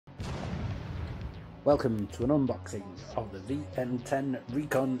Welcome to an unboxing of the VN10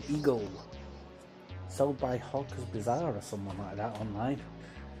 Recon Eagle, sold by Hawker's Bazaar or someone like that online.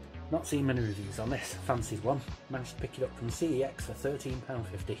 Not seen many reviews on this, fancied one, managed to pick it up from CEX for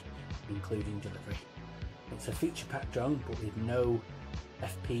 £13.50 including delivery. It's a feature pack drone but with no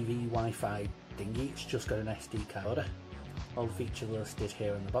FPV Wi-Fi dinghy, it's just got an SD card. All the features listed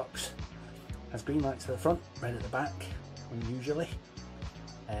here in the box. Has green lights at the front, red at the back, unusually.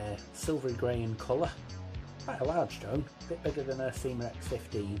 Silvery grey in colour, quite a large drone, a bit bigger than a SEMA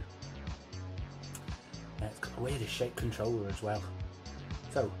X15. It's got the weirdest shaped controller as well.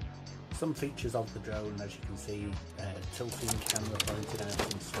 So, some features of the drone, as you can see, tilting camera pointed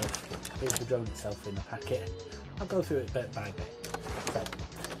out and stuff. Here's the drone itself in the packet. I'll go through it bit by bit. So,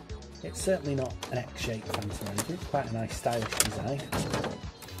 it's certainly not an X-shaped Phantom engine, it's quite a nice stylish design.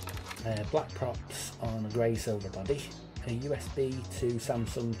 Black props on a grey silver body. A USB to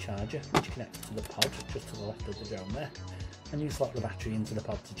Samsung charger which connects to the pod just to the left of the drone there, and you slot the battery into the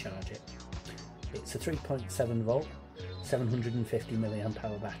pod to charge it. It's a 3.7 volt 750 milliamp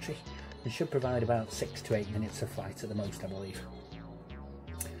hour battery and should provide about 6 to 8 minutes of flight at the most, I believe.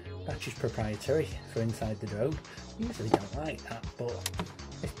 Battery's proprietary for inside the drone. Usually don't like that, but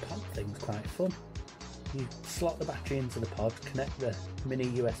this pod thing's quite fun. You slot the battery into the pod, connect the mini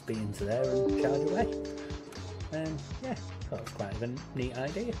USB into there and charge away. Yeah, that was quite a neat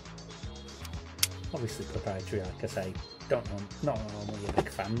idea. Obviously proprietary, like I say, not normally a big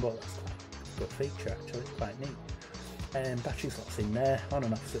fan, but that's quite a good feature actually, it's quite neat. Battery slots in there, on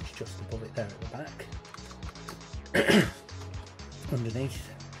and off switch just above it there at the back. Underneath,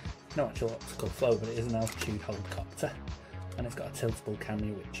 no actual optical flow, but it is an altitude hold copter, and it's got a tiltable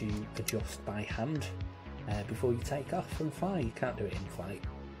camera which you adjust by hand before you take off and fly. You can't do it in flight.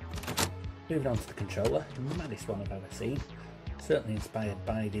 Moving on to the controller, the maddest one I've ever seen. Certainly inspired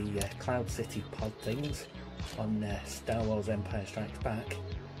by the Cloud City pod things on Star Wars Empire Strikes Back.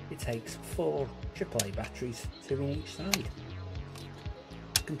 It takes 4 AAA batteries, 2 in each side.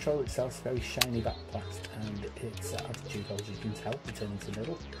 The controller itself is very shiny backplast and its altitude hold, as you can tell, returning to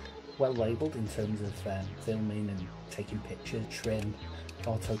middle. Well labelled in terms of filming and taking pictures, trim,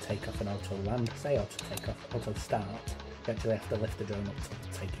 auto takeoff and auto land. I say auto takeoff, auto start. You actually have to lift the drone up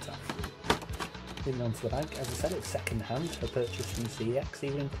to take it off. Moving on to the bag, as I said, it's second hand. I purchased from CEX,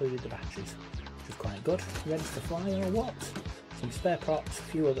 even included the batteries, which was quite good. Ready to fly or what? Some spare props, a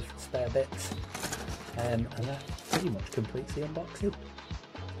few other spare bits, and that pretty much completes the unboxing.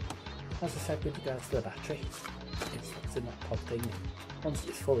 As I said, with regards to the battery, it's in that pod thing. Once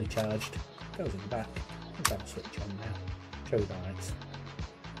it's fully charged, it goes in the back, and I'll switch on now, show you the lights.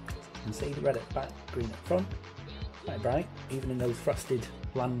 You can see the red at the back, green at the front, quite bright, even in those frosted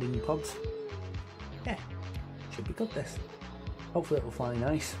landing pods. Yeah, should be good this. Hopefully it'll fly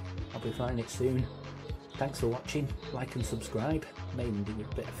nice. I'll be flying it soon. Thanks for watching, like and subscribe. May even do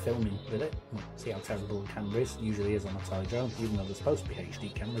a bit of filming with it. See how terrible the camera is, usually is on a toy drone, even though they're supposed to be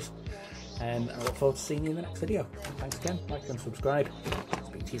HD cameras. I look forward to seeing you in the next video. Thanks again, like and subscribe.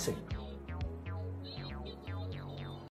 Speak to you soon.